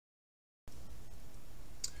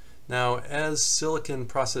Now, as silicon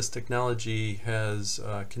process technology has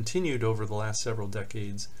continued over the last several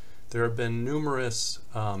decades, there have been numerous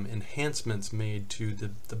enhancements made to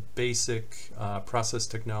the basic process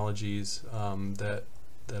technologies that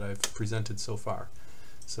I've presented so far.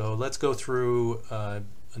 So let's go through a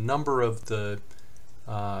number of the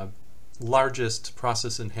largest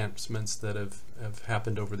process enhancements that have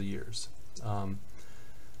happened over the years.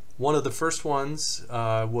 One of the first ones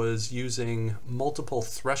was using multiple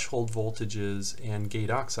threshold voltages and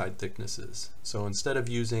gate oxide thicknesses. So instead of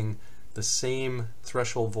using the same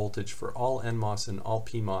threshold voltage for all NMOS and all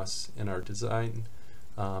PMOS in our design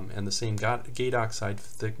and the same gate oxide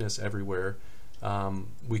thickness everywhere,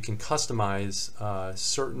 we can customize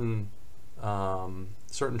certain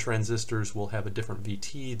transistors will have a different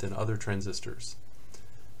VT than other transistors.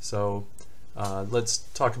 So let's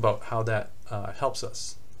talk about how that helps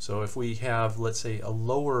us. So if we have, let's say, a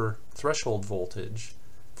lower threshold voltage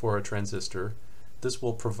for a transistor, this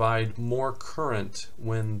will provide more current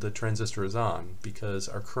when the transistor is on, because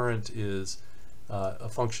our current is a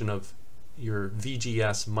function of your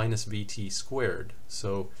VGS minus VT squared.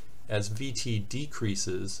 So as VT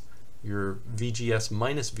decreases, your VGS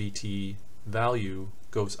minus VT value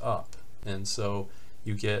goes up, and so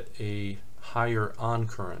you get a higher on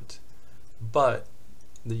current. But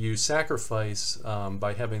you sacrifice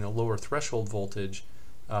by having a lower threshold voltage.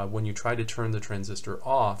 When you try to turn the transistor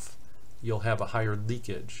off, you'll have a higher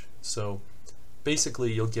leakage. So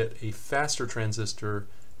basically you'll get a faster transistor,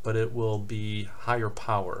 but it will be higher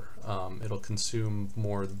power. It'll consume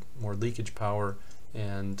more leakage power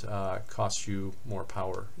and cost you more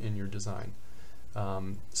power in your design.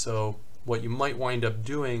 So what you might wind up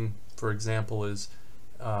doing, for example, is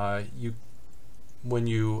when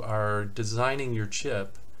you are designing your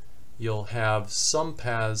chip, you'll have some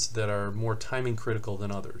paths that are more timing critical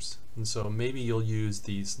than others. And so maybe you'll use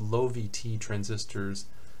these low VT transistors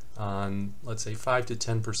on, let's say, 5 to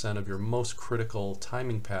 10% of your most critical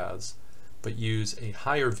timing paths, but use a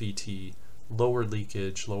higher VT, lower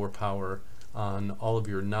leakage, lower power on all of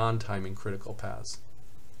your non-timing critical paths.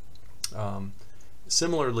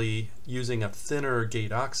 Similarly, using a thinner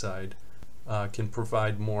gate oxide can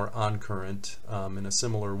provide more on current in a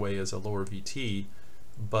similar way as a lower VT,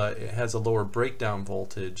 but it has a lower breakdown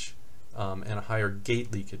voltage and a higher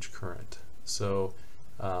gate leakage current. So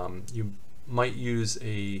you might use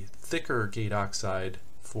a thicker gate oxide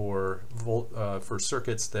for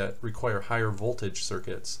circuits that require higher voltage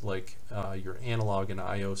circuits, like your analog and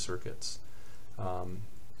I/O circuits,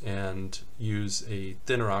 and use a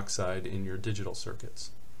thinner oxide in your digital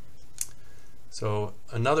circuits. So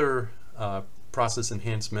another process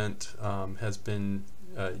enhancement has been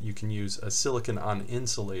you can use a silicon on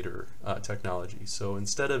insulator technology. So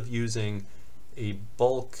instead of using a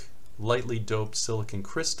bulk lightly doped silicon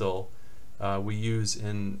crystal, we use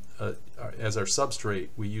as our substrate,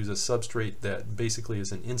 we use a substrate that basically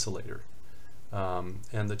is an insulator.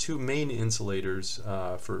 And the two main insulators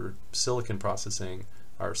for silicon processing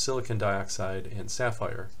are silicon dioxide and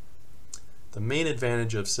sapphire. The main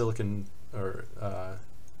advantage of silicon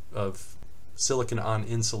on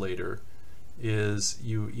insulator is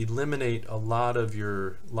you eliminate a lot of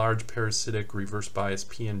your large parasitic reverse bias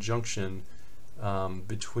p-n junction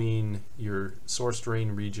between your source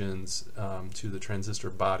drain regions to the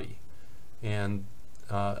transistor body. And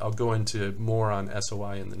I'll go into more on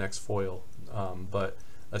SOI in the next foil, but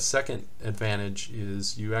a second advantage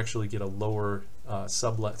is you actually get a lower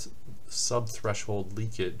sub-threshold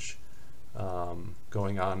leakage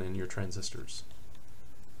going on in your transistors.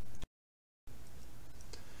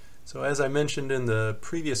 So as I mentioned in the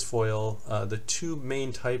previous foil, the two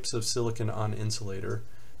main types of silicon on insulator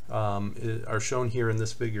are shown here in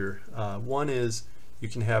this figure. One is you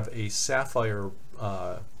can have a sapphire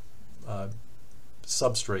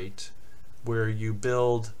substrate where you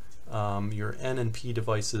build your N and P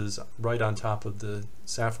devices right on top of the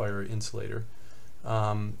sapphire insulator.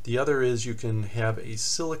 The other is you can have a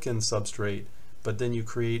silicon substrate, but then you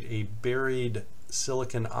create a buried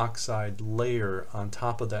silicon oxide layer on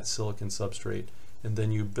top of that silicon substrate, and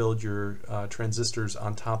then you build your transistors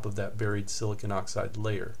on top of that buried silicon oxide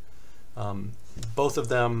layer. Both of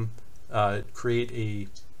them create a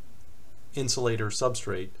insulator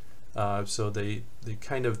substrate, so they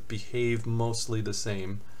kind of behave mostly the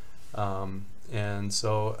same. And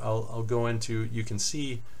so I'll go into, you can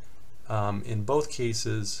see in both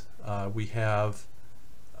cases we have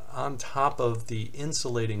on top of the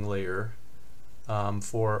insulating layer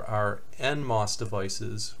for our NMOS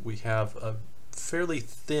devices, we have a fairly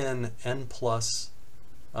thin N+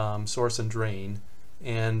 source and drain,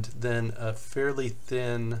 and then a fairly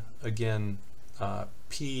thin, again,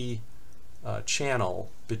 P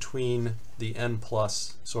channel between the N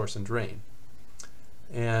plus source and drain.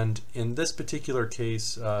 And in this particular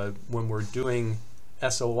case, when we're doing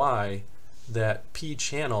SOI, that P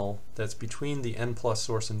channel that's between the N plus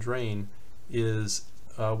source and drain is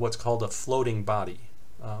what's called a floating body.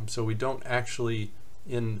 So we don't actually,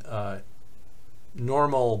 in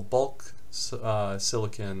normal bulk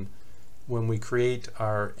silicon, when we create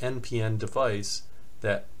our NPN device,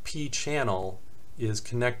 that P channel is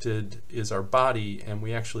connected, is our body, and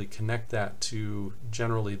we actually connect that to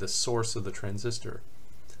generally the source of the transistor.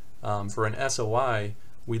 For an SOI,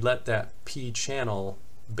 we let that P channel,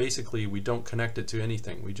 basically we don't connect it to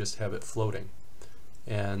anything, we just have it floating.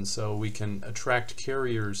 And so we can attract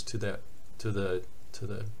carriers to that, to the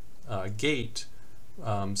gate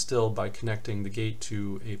still by connecting the gate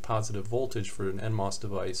to a positive voltage for an NMOS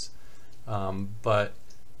device, but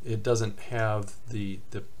it doesn't have the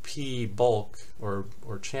P bulk or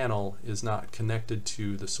channel is not connected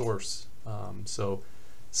to the source. So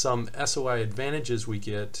some SOI advantages we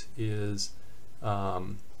get is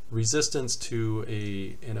resistance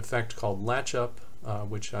to an effect called latch up,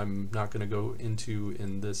 which I'm not going to go into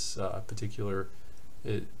in this particular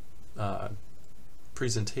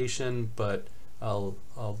presentation, but I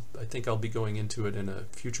think I'll be going into it in a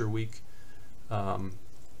future week.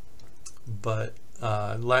 But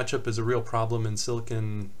latch up is a real problem in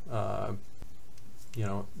silicon. You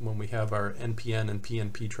know, when we have our NPN and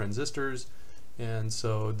PNP transistors, and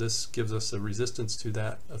so this gives us a resistance to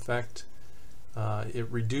that effect. It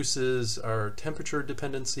reduces our temperature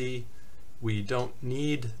dependency. We don't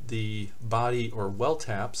need the body or well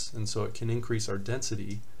taps, and so it can increase our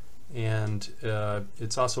density. And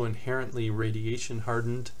it's also inherently radiation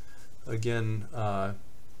hardened. Again,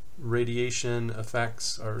 radiation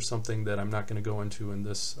effects are something that I'm not going to go into in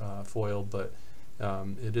this foil, but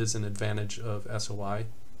it is an advantage of SOI.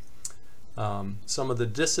 Some of the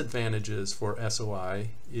disadvantages for SOI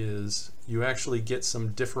is you actually get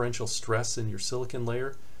some differential stress in your silicon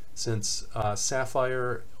layer, since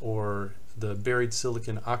sapphire or the buried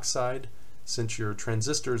silicon oxide, since your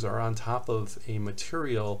transistors are on top of a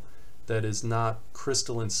material that is not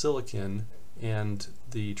crystalline silicon and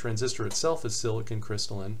the transistor itself is silicon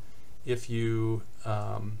crystalline, if you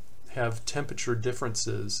have temperature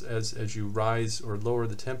differences as you rise or lower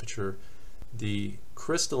the temperature, the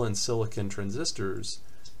crystalline silicon transistors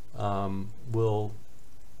will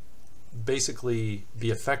basically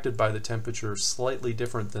be affected by the temperature slightly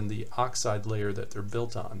different than the oxide layer that they're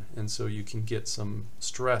built on, and so you can get some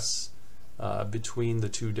stress between the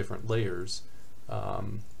two different layers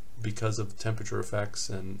because of temperature effects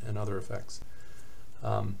and other effects.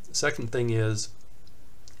 Second thing is,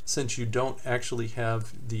 since you don't actually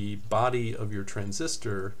have the body of your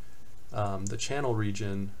transistor, the channel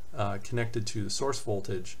region connected to the source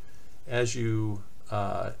voltage, as you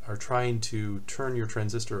are trying to turn your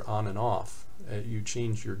transistor on and off, you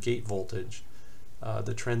change your gate voltage,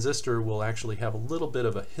 the transistor will actually have a little bit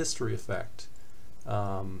of a history effect.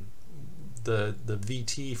 The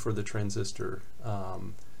VT for the transistor,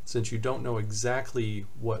 since you don't know exactly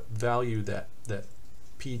what value that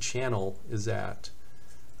P channel is at,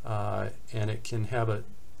 and it can have a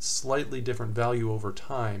slightly different value over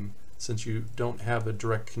time since you don't have a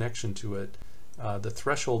direct connection to it, the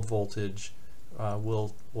threshold voltage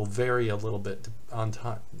will vary a little bit on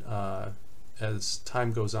as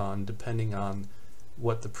time goes on, depending on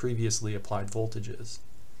what the previously applied voltage is.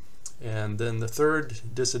 And then the third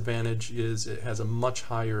disadvantage is it has a much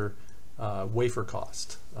higher wafer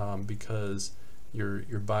cost, because you're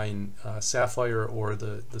buying sapphire or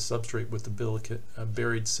the substrate with the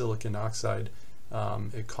buried silicon oxide.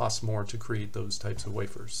 It costs more to create those types of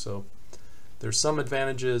wafers. So there's some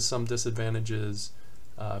advantages, some disadvantages.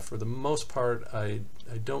 For the most part, I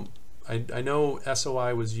know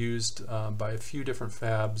SOI was used by a few different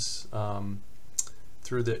fabs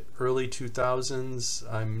through the early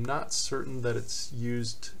 2000s. I'm not certain that it's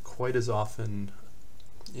used quite as often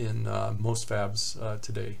in most fabs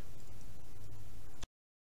today.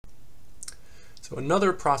 So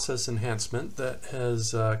another process enhancement that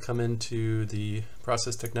has come into the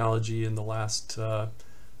process technology in the last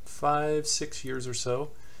 5-6 years or so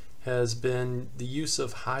has been the use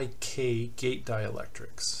of high K gate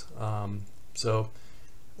dielectrics. So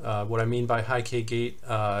what I mean by high K gate,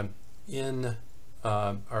 in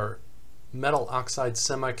our metal oxide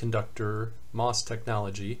semiconductor MOS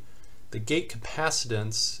technology, the gate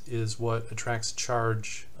capacitance is what attracts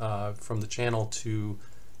charge from the channel to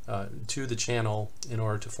the channel in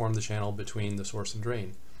order to form the channel between the source and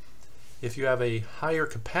drain. If you have a higher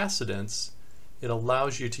capacitance, it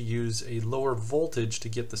allows you to use a lower voltage to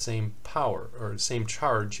get the same power or same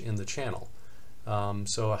charge in the channel.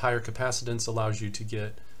 So a higher capacitance allows you to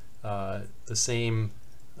get the same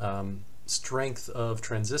strength of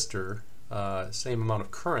transistor, same amount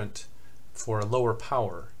of current for a lower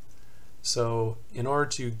power. So in order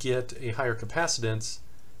to get a higher capacitance,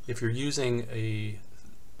 if you're using a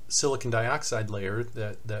silicon dioxide layer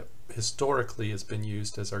that historically has been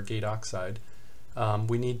used as our gate oxide,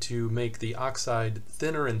 we need to make the oxide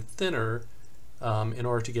thinner and thinner in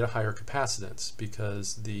order to get a higher capacitance,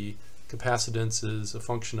 because the capacitance is a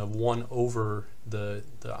function of 1 over the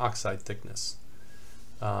oxide thickness.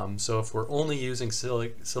 So if we're only using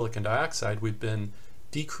silicon dioxide, we've been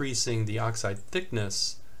decreasing the oxide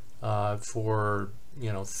thickness for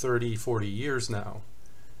 30-40 years now.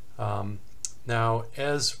 Now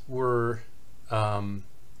as we're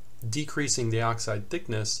decreasing the oxide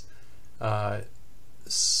thickness,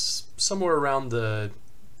 somewhere around the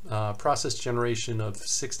process generation of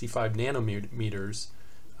 65 nanometers,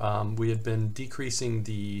 we had been decreasing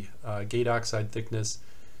the gate oxide thickness,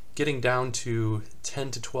 getting down to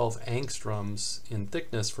 10 to 12 angstroms in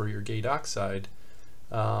thickness for your gate oxide.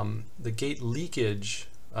 The gate leakage,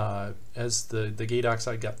 as the gate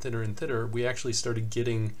oxide got thinner and thinner, we actually started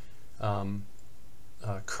getting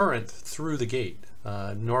current through the gate.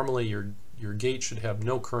 Normally your gate should have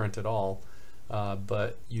no current at all,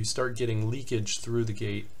 but you start getting leakage through the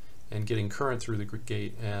gate and getting current through the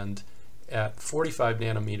gate, and at 45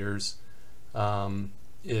 nanometers,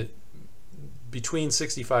 between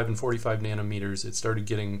 65 and 45 nanometers, it started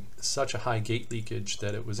getting such a high gate leakage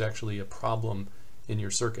that it was actually a problem in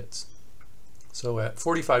your circuits. So at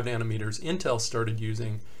 45 nanometers, Intel started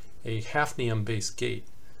using a hafnium based gate.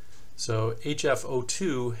 So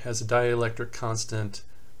HFO2 has a dielectric constant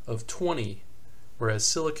of 20, whereas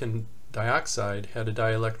silicon dioxide had a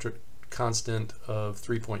dielectric constant of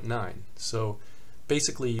 3.9. So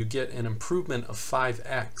basically you get an improvement of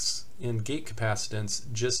 5x in gate capacitance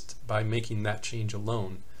just by making that change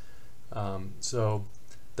alone. So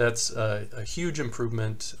that's a huge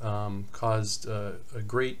improvement, caused a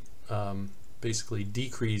great basically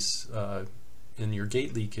decrease in your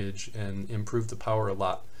gate leakage and improved the power a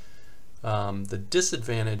lot. The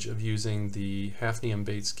disadvantage of using the hafnium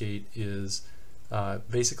based gate is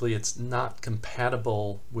basically it's not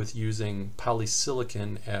compatible with using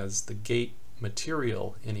polysilicon as the gate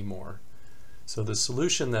material anymore. So the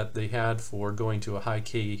solution that they had for going to a high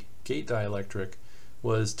K gate dielectric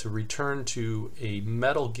was to return to a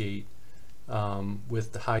metal gate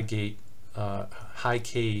with the high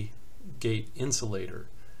K gate insulator.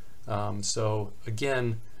 So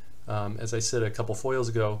again, as I said a couple foils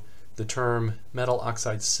ago, the term metal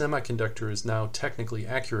oxide semiconductor is now technically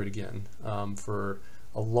accurate again. For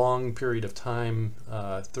a long period of time,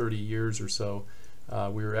 30 years or so,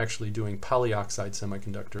 we were actually doing polyoxide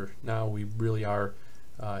semiconductor. Now we really are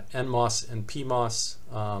NMOS and PMOS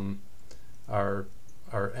are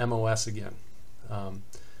MOS again.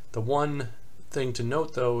 The one thing to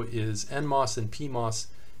note though is NMOS and PMOS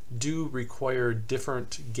do require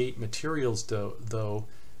different gate materials though,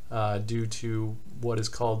 due to what is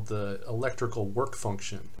called the electrical work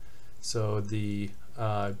function. So the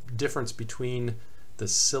difference between the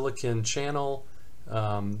silicon channel,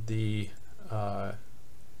 the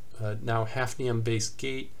now hafnium based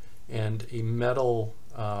gate, and a metal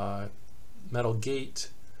gate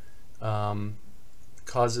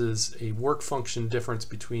causes a work function difference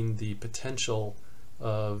between the potential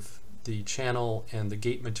of the channel and the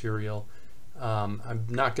gate material. I'm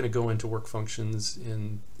not going to go into work functions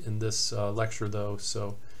in this lecture though,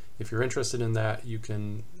 so if you're interested in that, you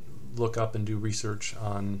can look up and do research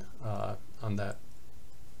on that.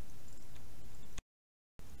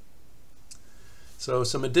 So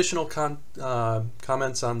some additional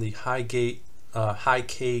comments on the high K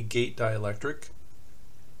gate dielectric.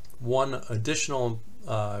 One additional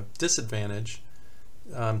disadvantage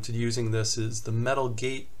to using this is the metal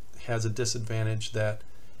gate has a disadvantage that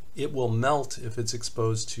it will melt if it's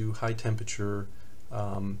exposed to high temperature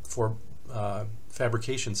for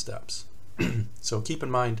fabrication steps. So keep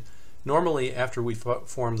in mind, normally after we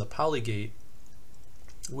form the polygate,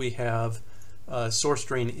 we have source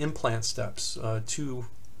drain implant steps, two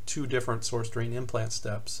different source drain implant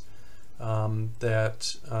steps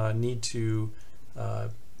that need to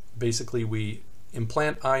basically we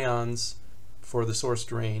implant ions for the source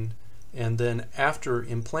drain, and then after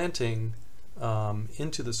implanting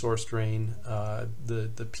into the source drain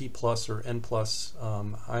the P plus or N plus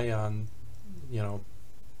ion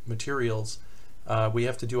materials, we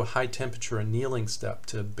have to do a high temperature annealing step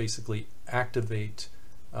to basically activate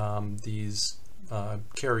these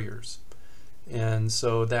carriers. And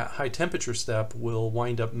so that high temperature step will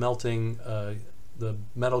wind up melting the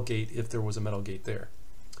metal gate if there was a metal gate there.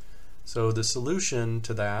 So the solution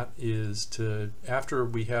to that is to, after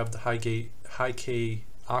we have the high K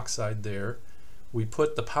oxide there, we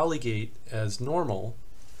put the polygate as normal,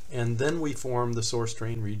 and then we form the source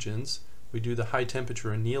drain regions. We do the high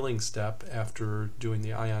temperature annealing step after doing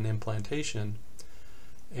the ion implantation,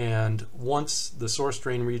 and once the source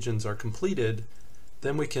drain regions are completed,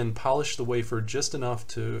 then we can polish the wafer just enough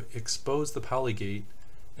to expose the polygate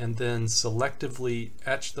and then selectively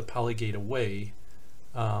etch the polygate away,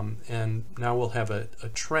 and now we'll have a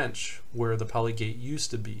trench where the polygate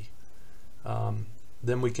used to be.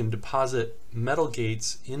 Then we can deposit metal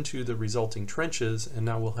gates into the resulting trenches, and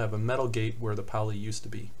now we'll have a metal gate where the poly used to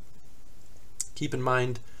be. Keep in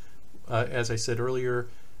mind, as I said earlier,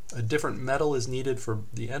 a different metal is needed for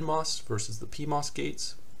the NMOS versus the PMOS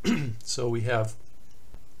gates. So we have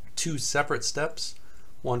two separate steps,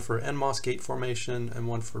 one for NMOS gate formation and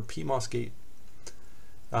one for PMOS gate.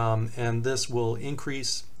 And this will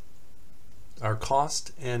increase our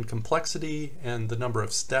cost and complexity and the number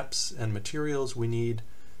of steps and materials we need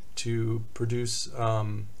to produce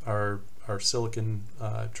our silicon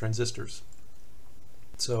transistors.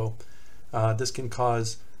 So this can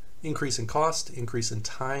cause increase in cost, increase in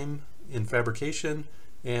time in fabrication,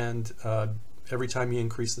 and every time you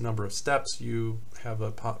increase the number of steps, you have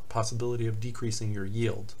a possibility of decreasing your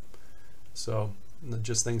yield. So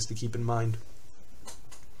just things to keep in mind.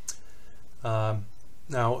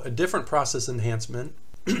 Now, a different process enhancement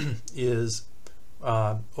is,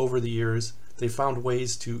 over the years, they found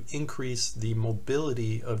ways to increase the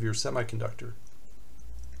mobility of your semiconductor.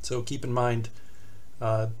 So keep in mind,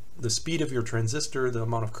 the speed of your transistor, the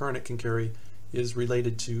amount of current it can carry, is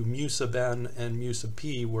related to mu sub n and mu sub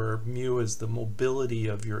p, where mu is the mobility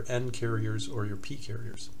of your n carriers or your p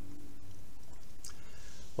carriers.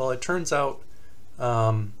 Well, it turns out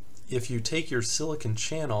if you take your silicon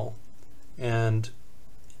channel and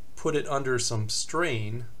put it under some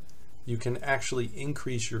strain, you can actually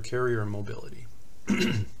increase your carrier mobility.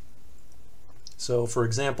 So for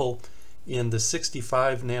example, in the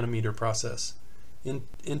 65 nanometer process,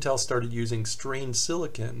 Intel started using strained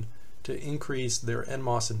silicon to increase their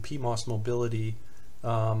NMOS and PMOS mobility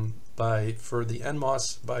for the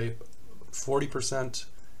NMOS by 40%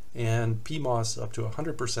 and PMOS up to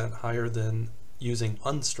 100% higher than using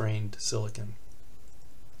unstrained silicon.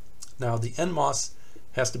 Now the NMOS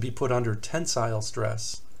has to be put under tensile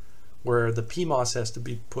stress, where the PMOS has to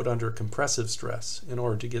be put under compressive stress in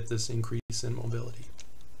order to get this increase in mobility.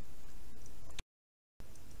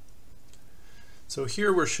 So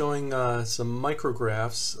here we're showing some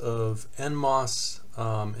micrographs of NMOS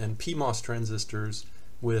and PMOS transistors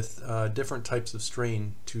with different types of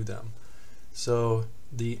strain to them. So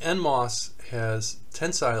the NMOS has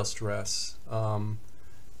tensile stress,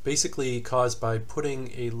 basically caused by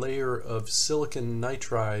putting a layer of silicon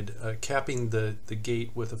nitride, capping the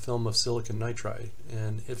gate with a film of silicon nitride,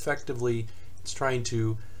 and effectively it's trying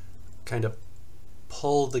to kind of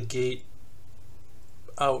pull the gate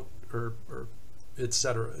out, or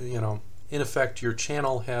etc. You know, in effect, your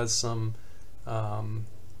channel has some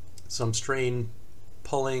strain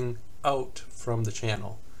pulling out from the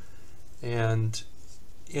channel, and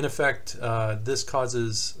in effect, this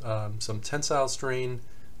causes some tensile strain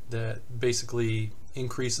that basically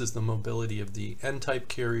increases the mobility of the N-type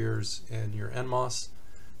carriers and your NMOS.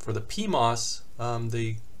 For the PMOS,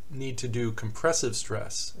 they need to do compressive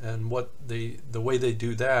stress, and the way they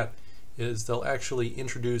do that is they'll actually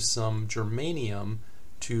introduce some germanium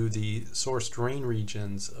to the source drain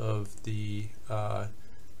regions of the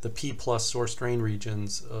P plus source drain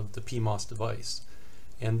regions of the PMOS device.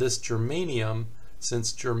 And this germanium,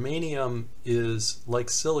 since germanium is like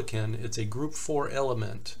silicon, it's a group 4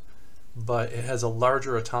 element, but it has a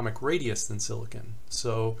larger atomic radius than silicon.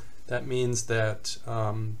 So that means that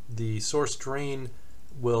the source drain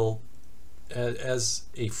will, as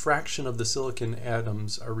a fraction of the silicon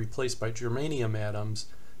atoms are replaced by germanium atoms,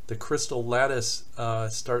 the crystal lattice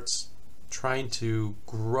starts trying to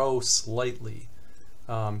grow slightly.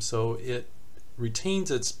 So it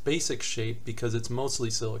retains its basic shape because it's mostly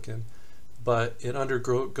silicon, but it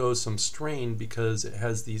undergoes some strain because it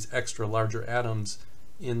has these extra larger atoms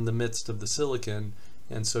in the midst of the silicon,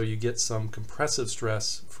 and so you get some compressive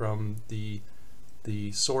stress from the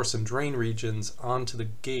source and drain regions onto the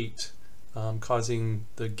gate, causing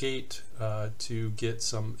the gate to get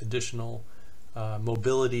some additional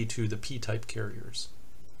mobility to the P-type carriers.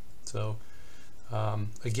 So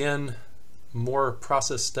again, more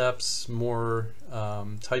process steps, more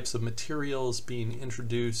types of materials being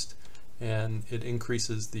introduced, and it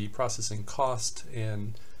increases the processing cost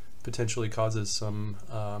and potentially causes some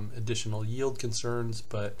additional yield concerns.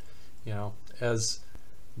 But as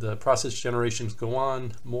the process generations go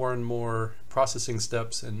on, more and more processing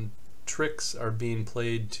steps and tricks are being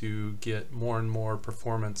played to get more and more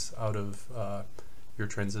performance out of your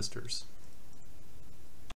transistors.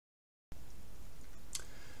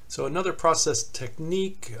 So another process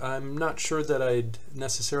technique, I'm not sure that I'd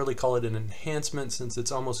necessarily call it an enhancement, since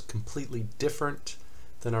it's almost completely different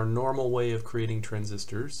than our normal way of creating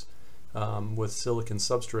transistors with silicon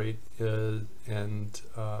substrate, and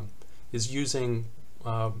is using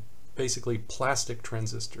basically plastic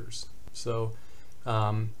transistors. So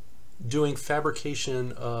doing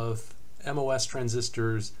fabrication of MOS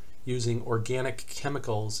transistors using organic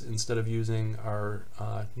chemicals instead of using our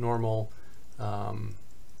normal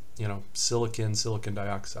silicon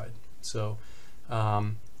dioxide. So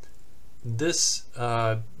this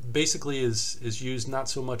basically is used not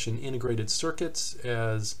so much in integrated circuits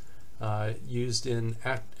as used in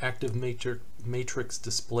active matrix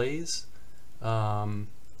displays,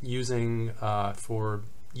 using for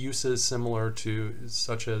uses similar to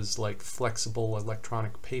such as like flexible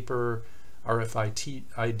electronic paper,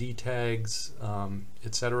 RFID tags,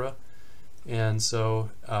 etc. And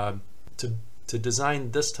so to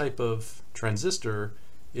design this type of transistor,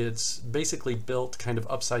 it's basically built kind of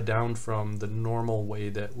upside down from the normal way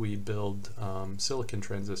that we build silicon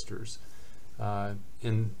transistors.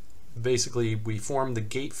 Basically, we form the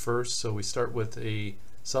gate first, so we start with a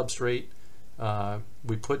substrate.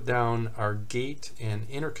 We put down our gate and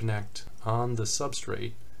interconnect on the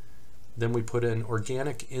substrate. Then we put an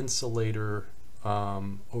organic insulator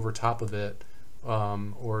over top of it,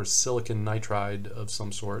 or silicon nitride of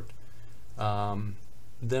some sort.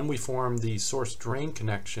 Then we form the source drain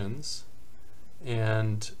connections,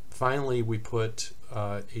 and finally we put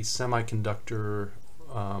a semiconductor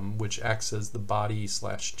which acts as the body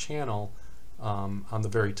 / channel on the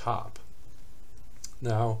very top.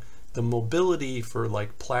 Now the mobility for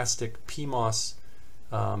like plastic PMOS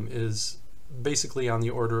is basically on the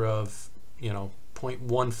order of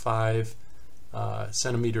 0.15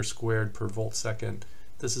 centimeter squared per volt second.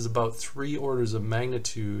 This is about 3 orders of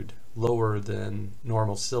magnitude lower than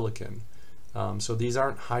normal silicon. So these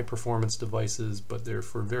aren't high performance devices, but they're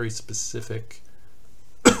for very specific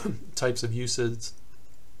types of uses.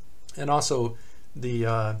 And also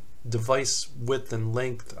the device width and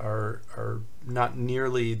length are not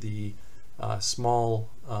nearly the small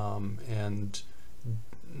and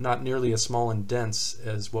not nearly as small and dense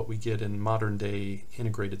as what we get in modern day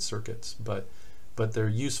integrated circuits, but they're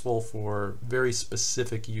useful for very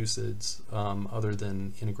specific uses other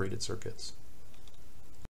than integrated circuits.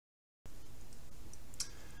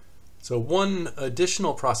 So one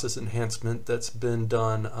additional process enhancement that's been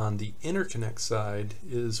done on the interconnect side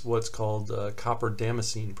is what's called a copper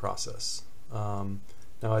damascene process. Now,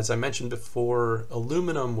 as I mentioned before,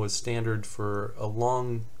 aluminum was standard for a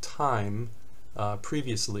long time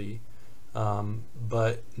previously,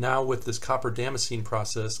 but now with this copper damascene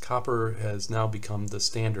process, copper has now become the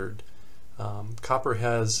standard. Copper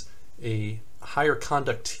has a higher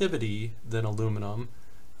conductivity than aluminum,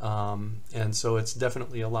 and so it's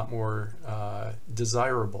definitely a lot more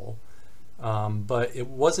desirable, but it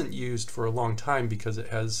wasn't used for a long time because it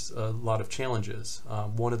has a lot of challenges.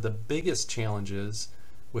 One of the biggest challenges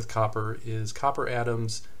with copper is copper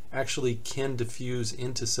atoms actually can diffuse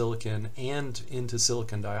into silicon and into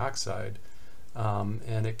silicon dioxide,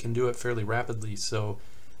 and it can do it fairly rapidly. So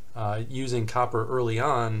using copper early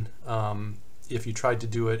on, if you tried to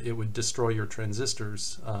do it, it would destroy your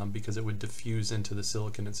transistors because it would diffuse into the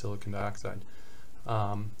silicon and silicon dioxide.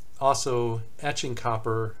 Also, etching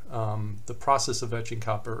copper, the process of etching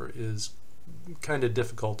copper is kind of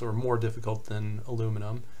difficult, or more difficult than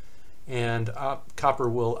aluminum, and copper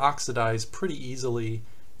will oxidize pretty easily,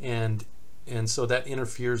 and so that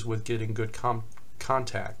interferes with getting good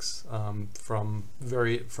contacts from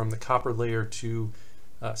the copper layer to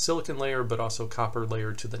silicon layer, but also copper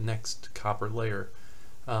layer to the next copper layer.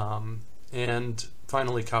 And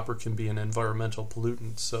finally, copper can be an environmental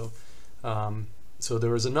pollutant. So so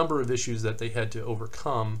there was a number of issues that they had to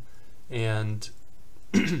overcome, and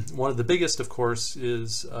one of the biggest, of course,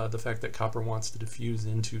 is the fact that copper wants to diffuse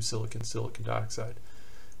into silicon dioxide.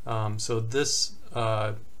 So this,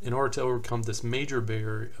 in order to overcome this major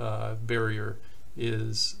barrier,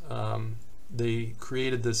 is they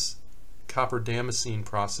created this copper damascene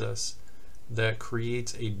process that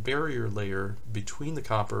creates a barrier layer between the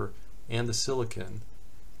copper and the silicon.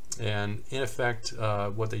 And in effect,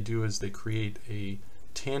 what they do is they create a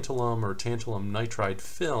tantalum or tantalum nitride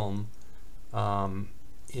film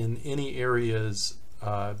in any areas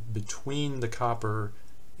between the copper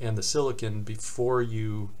and the silicon, before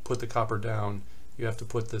you put the copper down, you have to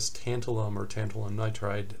put this tantalum or tantalum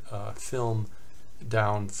nitride film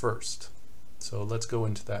down first. So let's go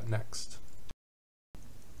into that next.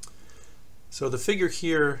 So the figure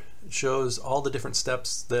here shows all the different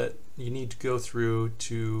steps that you need to go through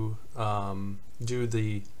to do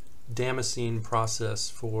the damascene process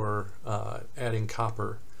for adding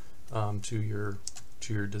copper to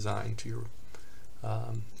your design, to your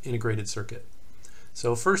integrated circuit.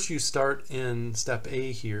 So first you start in step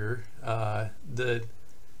A here. The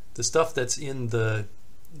stuff that's in the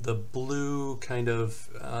blue kind of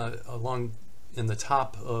along in the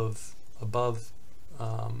top of above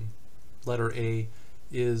letter A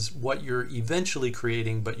is what you're eventually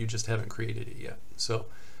creating, but you just haven't created it yet. So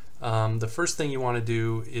the first thing you want to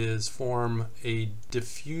do is form a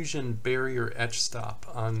diffusion barrier etch stop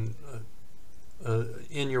on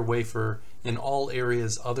in your wafer in all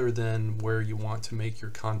areas other than where you want to make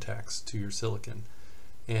your contacts to your silicon.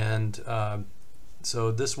 And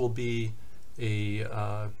so this will be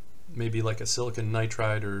a maybe like a silicon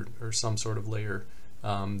nitride or some sort of layer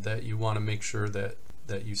that you want to make sure that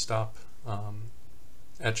you stop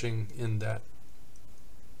etching in that.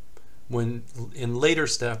 When in later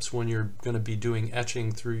steps, when you're going to be doing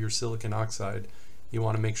etching through your silicon oxide, you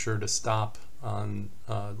want to make sure to stop on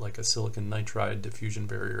like a silicon nitride diffusion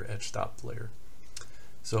barrier etch stop layer.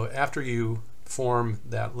 So after you form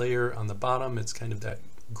that layer on the bottom, it's kind of that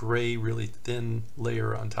gray, really thin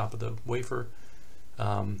layer on top of the wafer.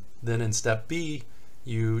 Then in step B,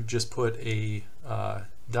 you just put a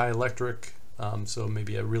dielectric, so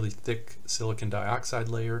maybe a really thick silicon dioxide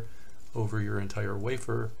layer over your entire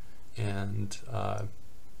wafer, and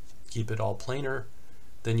keep it all planar.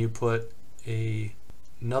 Then you put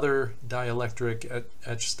another dielectric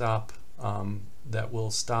etch stop that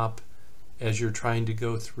will stop as you're trying to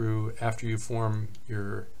go through, after you form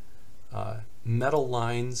your metal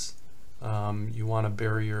lines. You want a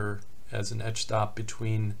barrier as an etch stop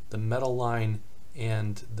between the metal line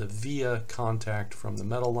and the via contact from the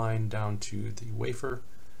metal line down to the wafer.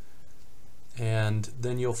 And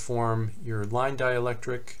then you'll form your line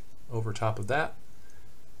dielectric over top of that.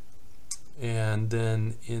 And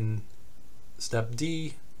then in step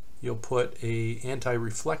D, you'll put a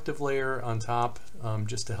anti-reflective layer on top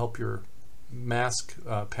just to help your mask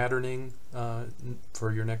patterning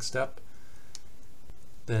for your next step.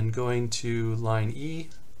 Then going to line E,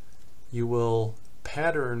 you will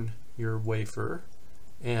pattern your wafer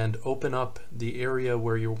and open up the area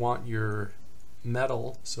where you want your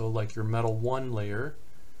metal, so like your metal 1 layer.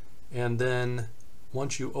 And then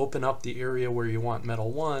once you open up the area where you want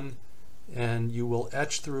metal 1, and you will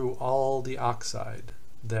etch through all the oxide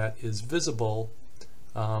that is visible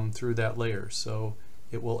through that layer. So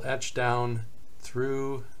it will etch down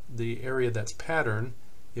through the area that's pattern.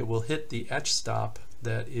 It will hit the etch stop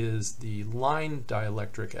that is the line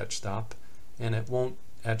dielectric etch stop, and it won't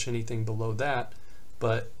etch anything below that,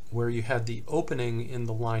 but where you had the opening in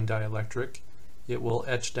the line dielectric, it will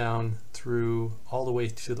etch down through all the way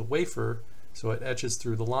to the wafer. So it etches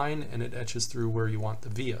through the line and it etches through where you want the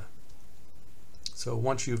via. So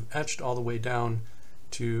once you've etched all the way down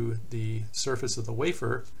to the surface of the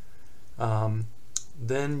wafer,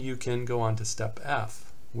 then you can go on to step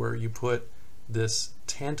F, where you put this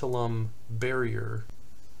tantalum barrier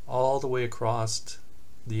all the way across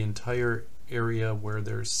the entire area where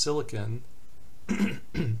there's silicon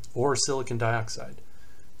or silicon dioxide,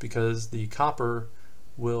 because the copper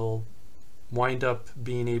will wind up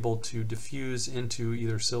being able to diffuse into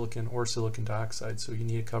either silicon or silicon dioxide. So you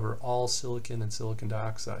need to cover all silicon and silicon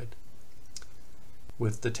dioxide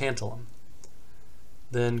with the tantalum.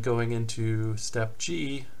 Then going into step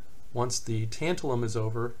G, once the tantalum is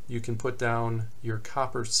over, you can put down your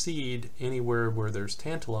copper seed anywhere where there's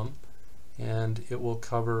tantalum, and it will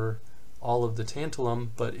cover all of the tantalum,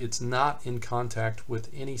 but it's not in contact with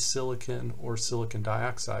any silicon or silicon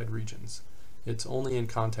dioxide regions. It's only in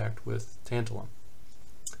contact with tantalum.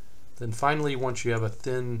 Then finally, once you have a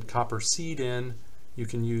thin copper seed in, you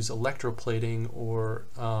can use electroplating or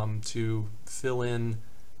to fill in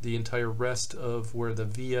the entire rest of where the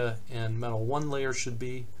via and metal 1 layer should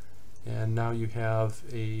be. And now you have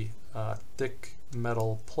a thick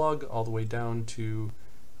metal plug all the way down to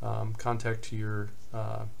contact to your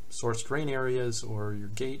source drain areas or your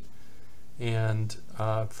gate. And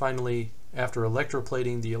finally, after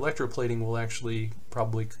electroplating, the electroplating will actually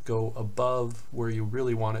probably go above where you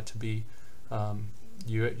really want it to be.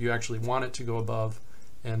 You actually want it to go above,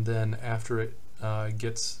 and then after it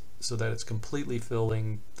gets so that it's completely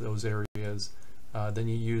filling those areas, then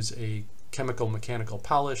you use a chemical mechanical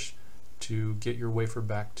polish to get your wafer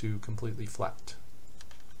back to completely flat.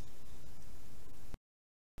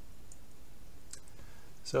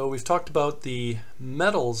 So we've talked about the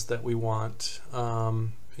metals that we want.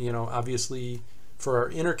 Obviously for our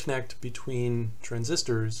interconnect between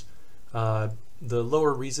transistors, the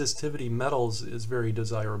lower resistivity metals is very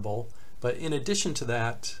desirable. But in addition to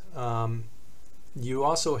that, you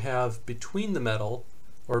also have between the metal,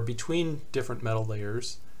 or between different metal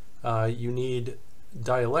layers, you need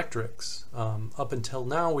dielectrics. Up until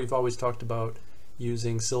now, we've always talked about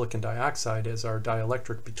using silicon dioxide as our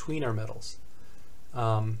dielectric between our metals.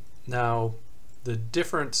 Now, the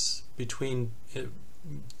difference between it,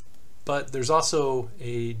 but there's also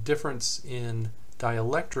a difference in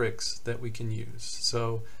dielectrics that we can use.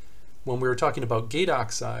 So when we were talking about gate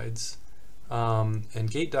oxides and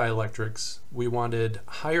gate dielectrics, we wanted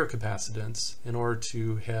higher capacitance in order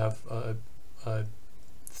to have a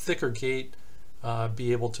thicker gate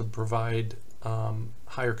be able to provide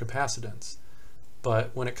higher capacitance.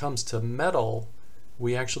 But when it comes to metal,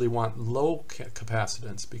 we actually want low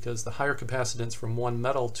capacitance, because the higher capacitance from one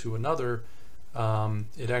metal to another,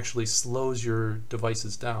 it actually slows your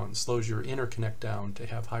devices down, slows your interconnect down to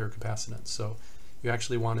have higher capacitance. So you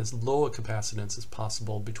actually want as low a capacitance as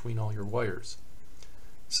possible between all your wires.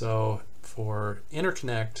 So for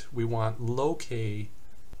interconnect, we want low K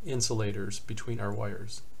insulators between our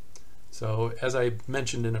wires. So as I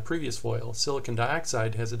mentioned in a previous foil, silicon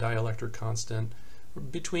dioxide has a dielectric constant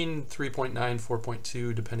between 3.9 and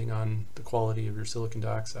 4.2 depending on the quality of your silicon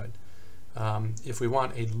dioxide. If we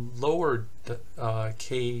want a lower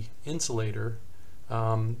K insulator,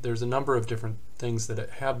 there's a number of different things that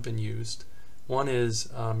have been used. One is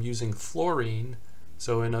using fluorine.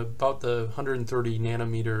 So in about the 130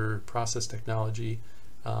 nanometer process technology,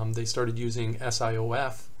 they started using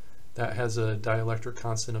SiOF that has a dielectric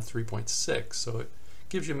constant of 3.6. So it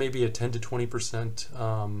gives you maybe a 10 to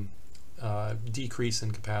 20% decrease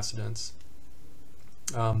in capacitance.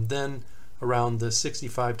 Then around the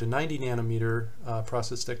 65 to 90 nanometer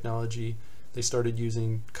process technology, they started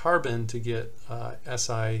using carbon to get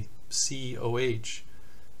SiCOH,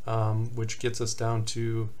 which gets us down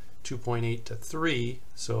to 2.8 to 3.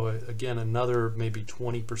 So again, another maybe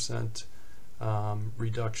 20%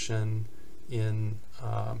 reduction in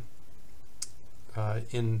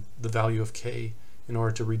the value of K in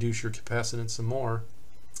order to reduce your capacitance some more.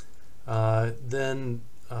 Then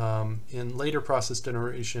in later process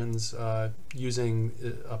generations, using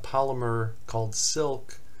a polymer called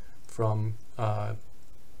silk from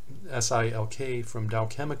SiLK from Dow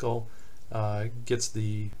Chemical, gets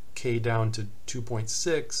the K down to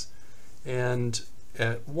 2.6, and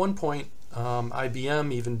at one point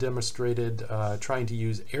IBM even demonstrated trying to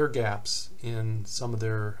use air gaps in some of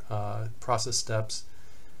their process steps,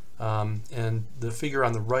 and the figure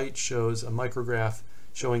on the right shows a micrograph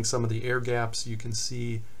showing some of the air gaps you can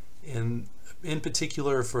see in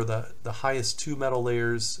particular for the highest two metal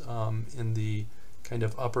layers. In the kind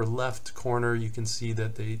of upper left corner, you can see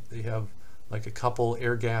that they have like a couple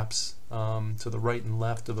air gaps to the right and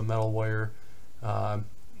left of a metal wire.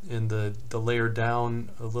 In the layer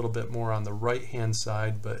down a little bit more on the right hand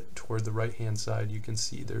side, but toward the right hand side you can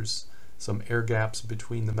see there's some air gaps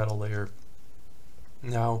between the metal layer.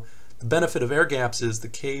 Now the benefit of air gaps is the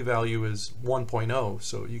K value is 1.0,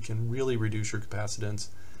 so you can really reduce your capacitance.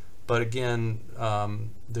 But again,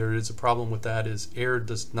 there is a problem with that, is air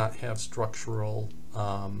does not have structural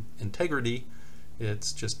integrity.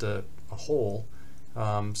 It's just a hole,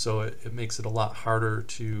 so it makes it a lot harder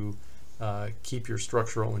to keep your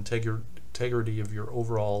structural integrity of your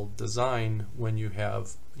overall design when you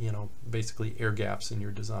have, basically air gaps in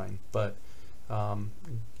your design. But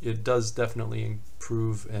it does definitely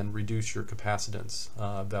improve and reduce your capacitance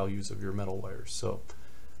values of your metal wires. So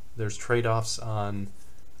there's trade-offs on,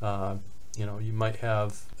 you might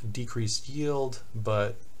have decreased yield,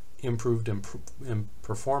 but improved in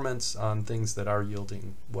performance on things that are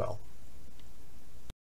yielding well.